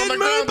 There he I've is on the been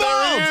ground.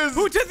 There he moonballed. is.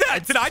 Who did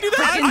that? Did I do that?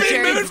 Freaking I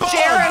Jeremy. did moonball.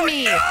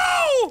 Jeremy.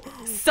 Oh,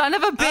 Son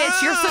of a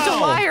bitch, you're such a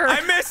Ow. liar. no!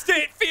 I missed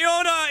it.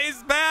 Fiona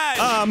is bad.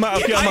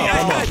 Okay, I'm I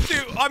up. had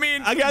to. I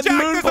mean, I got Jack,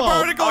 there's a moonball.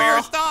 particle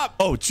here. Stop.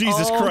 Oh,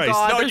 Jesus oh, Christ.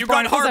 God, No, there's you got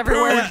barnacles harpooned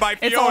everywhere. by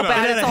It's all Fiona.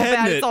 bad. It had It's a all head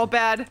bad. in It's it. all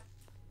bad.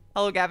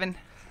 Hello, Gavin.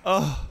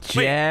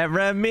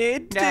 Jeremy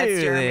That's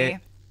Dooley. Jeremy.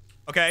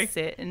 Okay.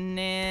 Sitting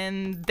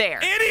in there.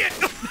 Idiot.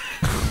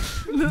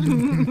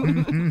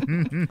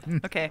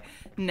 Okay,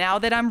 now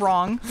that I'm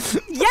wrong.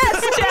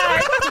 Yes,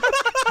 Jack.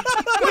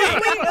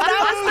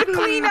 That was the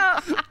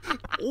cleanup.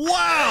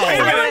 Wow. Wait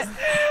a minute.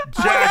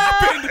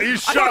 Jack, you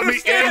shot me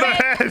in the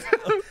head.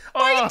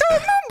 Why you throw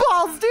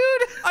moonballs,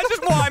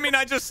 dude?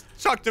 I just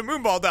chucked a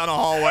moonball down a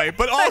hallway.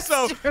 But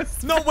also,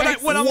 no, what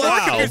I'm Wow. more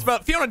confused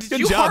about, Fiona, did Good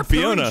you job, harpoon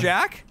Fiona.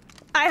 Jack?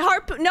 I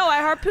harpooned. I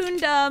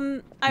harpooned.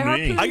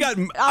 I got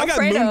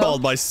Alfredo.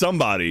 moonballed by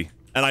somebody.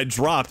 and I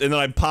dropped, and then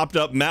I popped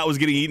up. Matt was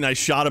getting eaten. I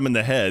shot him in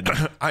the head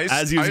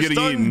as he was getting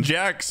eaten.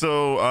 Jack,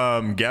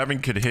 so Gavin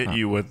could hit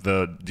you with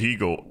the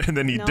deagle, and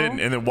then he didn't,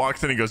 and then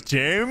walks in and goes,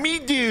 Jeremy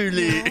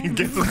Dooley, and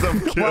gets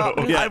himself killed. Well,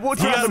 yeah,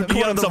 he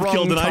got himself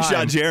killed, and I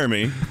shot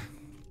Jeremy.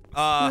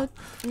 No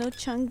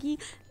Chungy.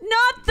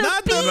 Not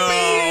the bees.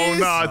 No,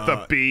 not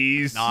the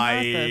bees.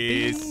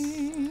 Nice.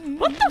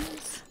 What the?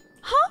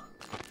 Huh?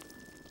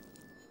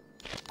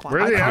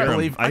 Where are they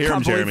at? I hear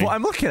him, Jeremy. What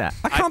I'm looking at.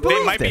 I can't believe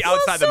They might this. be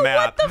outside the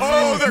map.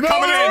 Oh, they're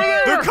coming in.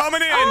 They're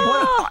coming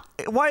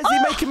in. Why is he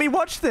making me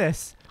watch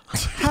this?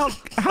 How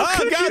could God,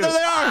 you? there they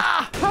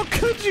are. How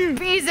could you?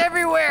 Bees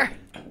everywhere.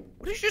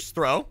 What did you just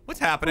throw? What's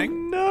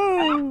happening?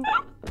 No.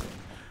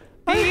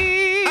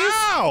 Bees.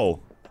 Ow!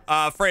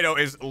 Fredo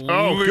is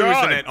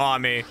losing it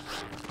on me.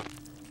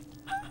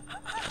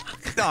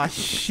 Oh,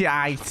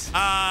 shite.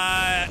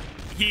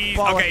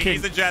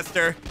 He's a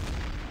Jester.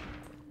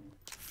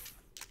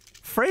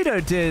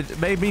 Fredo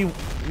made me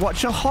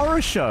watch a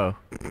horror show.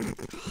 I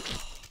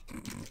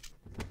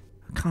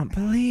can't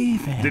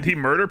believe it. Did he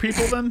murder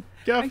people then,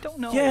 Gav? I don't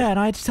know. Yeah, and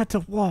I just had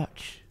to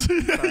watch.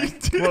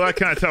 Well, that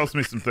kind of tells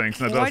me some things.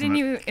 Now, Why didn't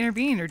you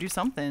intervene or do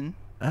something?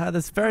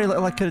 There's very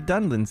little I could have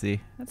done,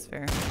 Lindsay. That's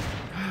fair.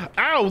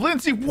 Ow,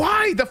 Lindsay,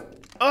 why the?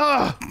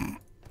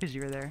 Because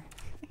you were there.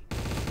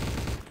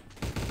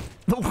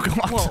 Oh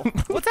God! Whoa!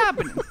 What's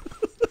happening?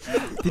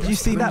 Did you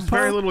see that?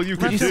 Very Poe? little you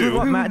Did you could see do.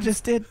 what Matt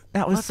just did?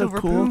 That was so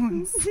Leftover cool.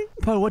 poons.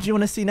 Poe, what do you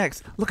want to see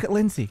next? Look at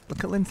Lindsay.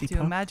 Look at Lindsay. Do a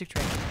Poe. magic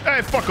trick.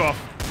 Hey, fuck off.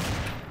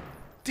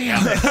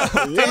 Damn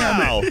it.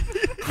 Wow!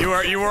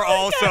 You were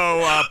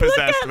also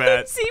possessed, Matt.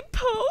 Lindsay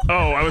Poe.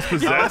 Oh, I was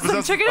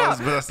possessed. Check it I out. was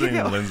possessing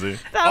Lindsay.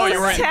 That was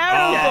you were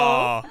terrible.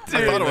 Oh,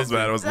 I thought it was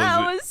Matt. It was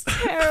That Lindsay. was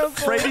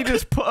terrible. Brady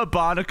just put a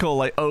barnacle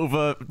like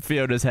over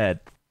Fiona's head.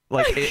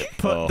 Like it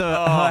put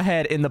her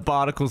head in the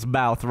barnacle's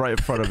mouth right in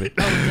front of me.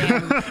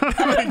 Oh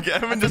damn!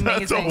 Gavin just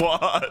had to amazing.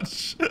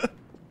 watch.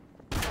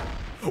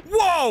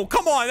 Whoa!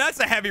 Come on, that's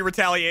a heavy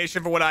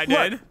retaliation for what I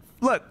did.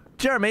 Look,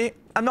 Jeremy,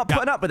 I'm not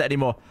putting up with it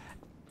anymore.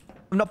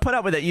 I'm not putting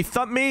up with it. You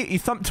thump me. You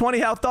thump 20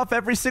 health off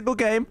every single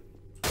game.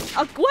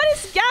 What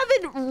is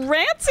Gavin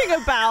ranting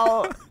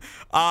about?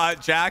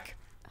 Jack,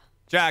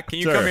 can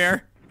you Sir. come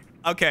here?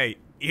 Okay,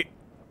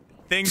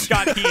 things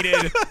got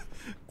heated.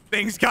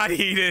 Things got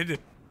heated.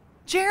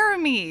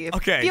 Jeremy.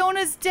 Okay.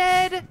 Fiona's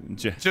dead.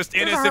 Just There's a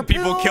innocent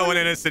people harpoon. killing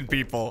innocent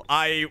people.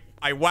 I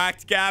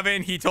whacked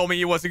Gavin. He told me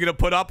he wasn't gonna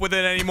put up with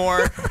it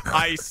anymore.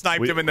 I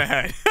sniped him in the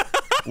head.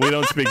 We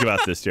don't speak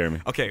about this, Jeremy.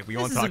 Okay, we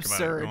won't This talk is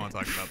about it. We absurd. won't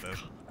talk about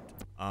this.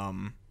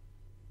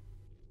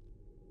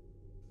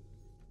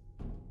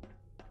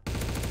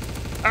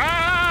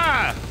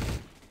 Ah!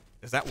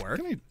 Does that work?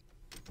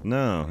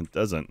 No, it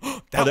doesn't.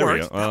 That there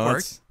works. we go. That that's-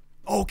 works.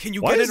 Oh, can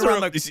you Why get is it there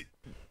around a- the?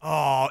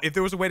 Oh, if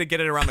there was a way to get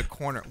it around the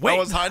corner. Wait. I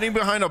was hiding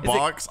behind a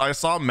box. I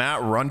saw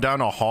Matt run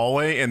down a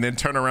hallway and then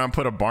turn around,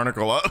 put a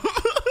barnacle up.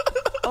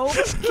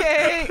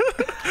 Okay.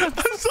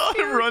 I saw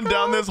him run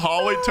down this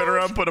hallway, turn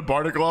around, put a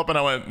barnacle up, and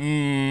I went,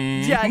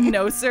 Yeah,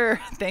 no,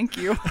 sir. Thank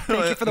you.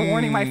 Thank you for the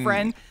warning, my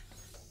friend.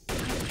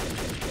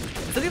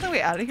 Is that the only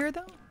way out of here,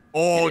 though?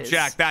 Oh, It is.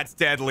 Jack, that's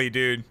deadly,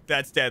 dude.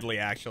 That's deadly,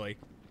 actually.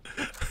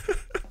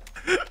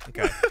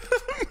 Okay.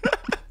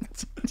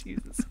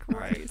 Jesus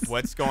Christ.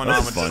 What's going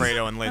on with fun.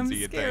 Fredo and Lindsay,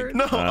 you scared.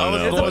 think? No, I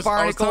was telling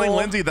barnacle.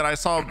 Lindsay that I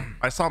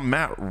saw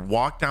Matt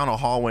walk down a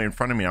hallway in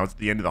front of me. I was at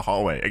the end of the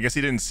hallway. I guess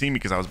he didn't see me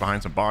because I was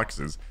behind some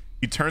boxes.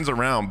 He turns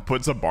around,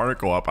 puts a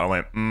barnacle up. I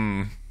went,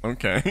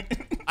 okay.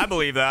 I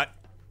believe that.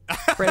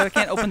 Fredo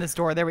can't open this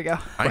door. There we go.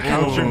 I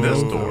can open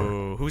this door.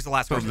 Ooh, who's the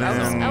last person?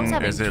 I was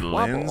having is it trouble.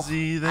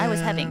 Lindsay then? I was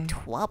having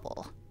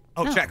trouble.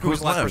 Oh, Jack, who's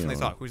the last left? person they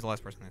saw? Who's the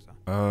last person they saw?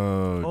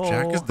 Oh,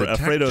 Jack is the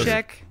Fredo's-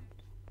 Check.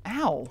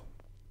 Ow.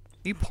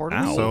 You portal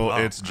me? Ow. So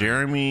it's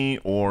Jeremy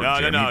or No,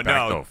 Jeremy no.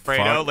 back the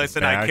Fredo, fuck,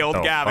 listen, I back killed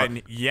the Gavin.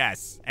 fuck.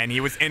 Yes. And he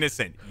was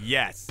innocent.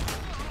 Yes.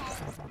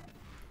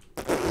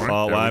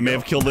 Oh, well, I may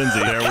have killed Lindsay.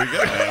 There we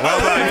go.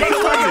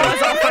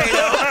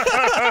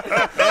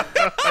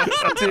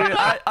 Dude,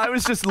 I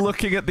was just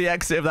looking at the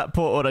exit of that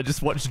portal and I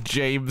just watched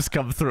James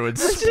come through and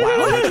splat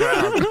on the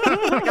ground.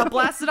 I got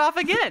blasted off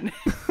again.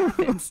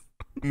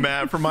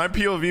 Matt, from my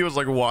POV, it was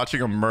like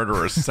watching a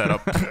murderer set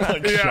up.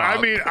 Like, Yeah, shop.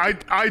 I mean,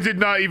 I did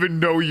not even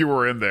know you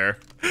were in there.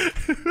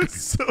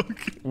 so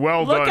good.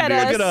 Well Look done,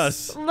 at dude.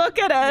 us. Look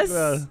at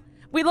us.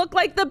 We look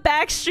like the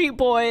Backstreet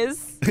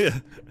Boys.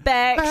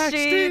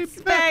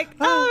 Backstreet's back.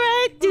 All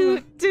right.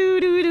 Do do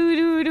do do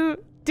do do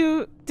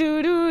do do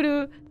do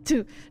do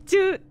do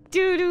do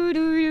do do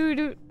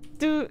do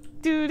do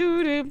do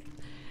do do.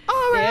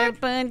 All right.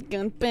 Back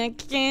again.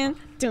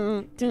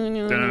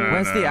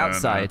 Where's the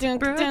outside? Down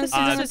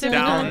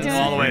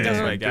all the way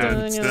this way,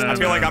 Gavin. I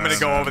feel like I'm going to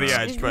go over the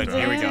edge, but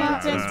here we go.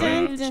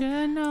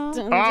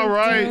 All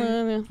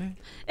right.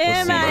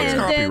 That's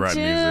copyright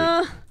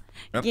music.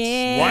 That's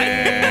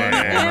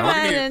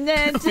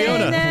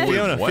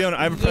Fiona,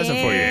 I have a present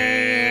for you.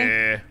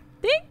 Yeah.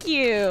 Thank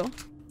you.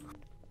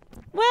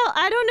 Well,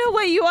 I don't know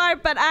what you are,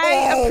 but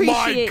I Oh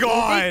my appreciate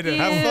God. you.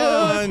 Have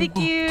fun. Thank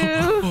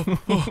you.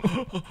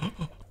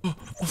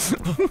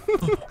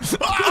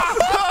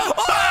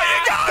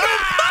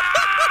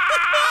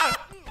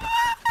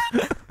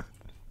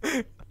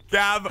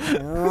 Gav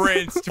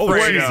rinsed Oh,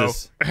 Fredo.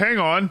 Jesus. Hang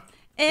on.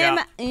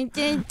 Yeah.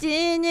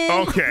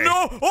 Okay.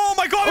 No! Oh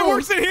my God! It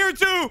works in here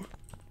too.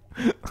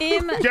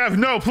 Gav,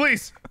 no,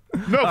 please.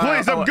 No,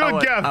 please. I'm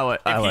good, Gav.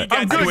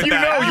 I'm good. You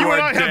know, you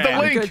and I have the I'm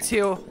link. good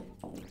too.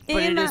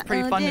 But it is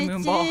pretty fun to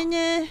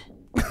moonball.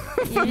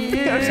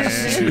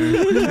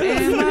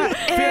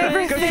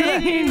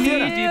 Everything you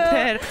need, you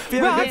pet.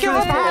 Rock your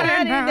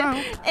body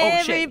now.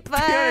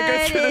 Everybody.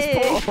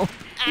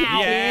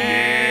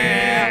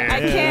 Yeah. I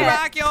can't.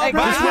 Rock your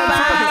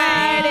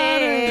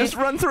body. Just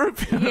run through.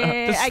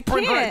 Yeah, Just I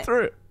sprint right can't.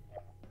 through.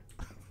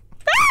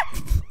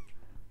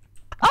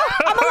 Oh,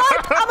 I'm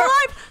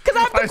alive! Because I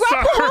have the I saw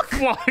grapple her hook!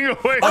 flying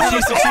away. Oh,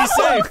 she's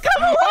safe.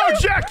 Oh,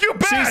 Jack, you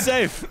bad. She's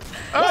safe.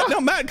 What? No,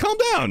 Matt, calm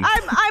down.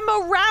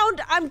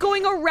 I'm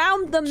going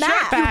around the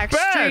map. Back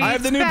bad. street. I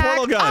have the new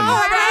portal gun.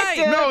 Alright.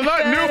 No,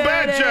 not new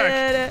bad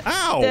Jack.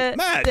 Ow,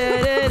 Matt.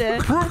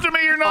 Prove to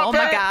me you're not Oh my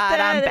bad. God,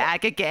 I'm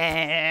back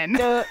again.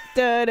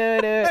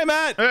 Hey,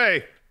 Matt.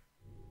 Hey.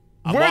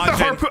 I'm Where's the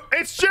watching. harpoon?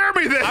 It's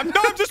Jeremy then. I'm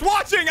just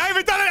watching. I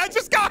haven't done it. I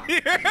just got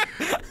here.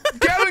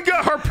 Gavin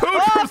got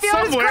harpooned from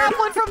Fiona's somewhere.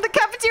 grappling from the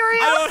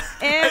cafeteria.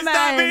 It's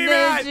not me,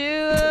 Matt.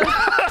 Yeah.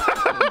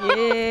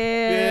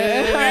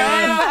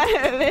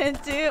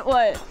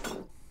 What?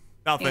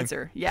 Nothing.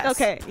 Answer, yes.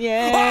 Okay.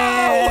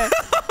 Yeah.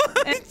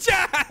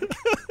 Jack!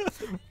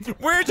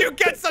 Where'd you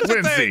get such a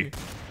Lindsay.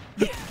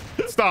 thing?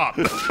 Stop.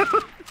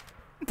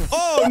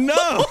 Oh,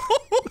 no.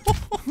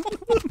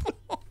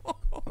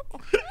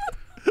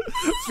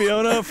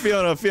 Fiona.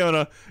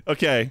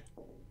 Okay.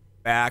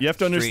 Back You have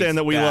to understand streets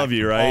that we back. love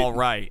you, right? All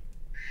right.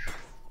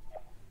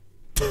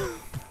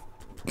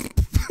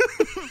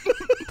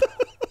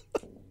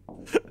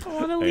 I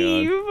want to Hang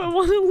leave. I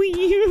want to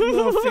leave.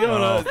 Oh,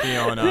 Fiona. Oh, I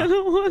Fiona.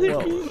 don't want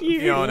to be here.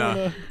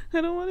 Fiona.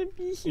 I don't want to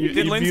be here.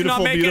 Did Lindsay not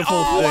beautiful, make it? beautiful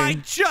Oh, I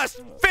thing.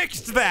 just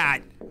fixed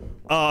that.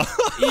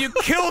 You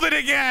killed it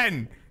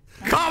again.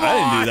 Come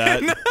I on. didn't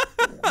do that.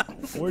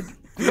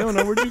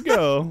 Fiona, where'd you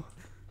go?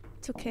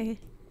 It's okay.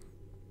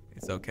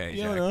 It's okay,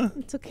 Jack. Fiona.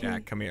 It's okay.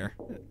 Jack, come here.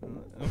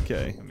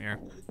 Okay, Come here.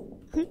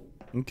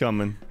 I'm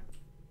coming.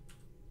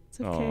 It's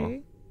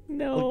okay.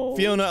 No. Look,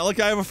 Fiona, look,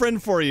 I have a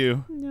friend for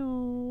you.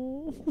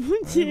 No. I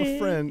have a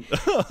friend.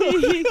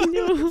 Jake,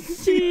 no.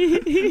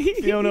 Jake.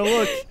 Fiona,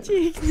 look.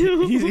 Jake,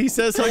 no. He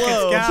says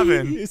hello. It's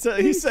Gavin.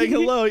 He's saying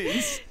hello.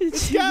 It's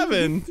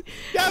Gavin.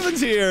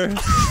 Gavin's here.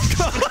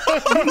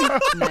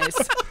 Nice.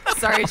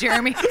 Sorry,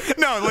 Jeremy.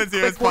 No, Lindsay,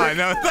 it was fine.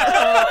 No,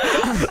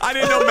 I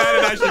didn't know Matt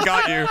had actually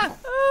got you.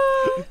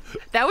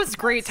 That was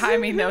great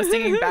timing, though,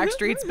 singing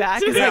Backstreet's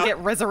Back as I get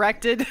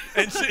resurrected.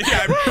 And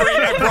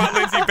I brought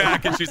Lindsay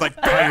back, and she's like,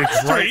 I was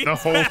right Backstreet. the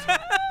whole.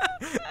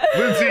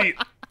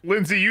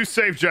 Lindsay, you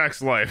saved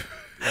Jack's life.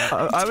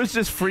 I was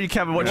just free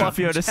camming watching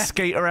Fiona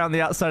skate around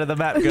the outside of the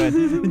map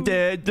going.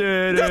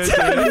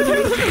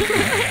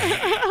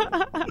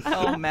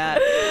 Oh,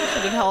 Matt.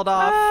 Should have held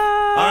off.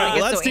 All right,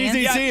 get well, that's so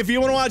antsy. TTT. If you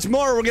want to watch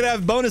more, we're going to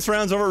have bonus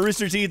rounds over at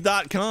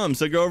roosterteeth.com.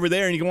 So go over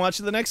there and you can watch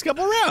the next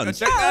couple rounds.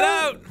 Check that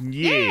out.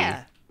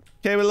 Yeah.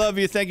 Okay, we love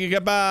you. Thank you.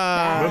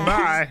 Goodbye.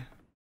 Bye-bye.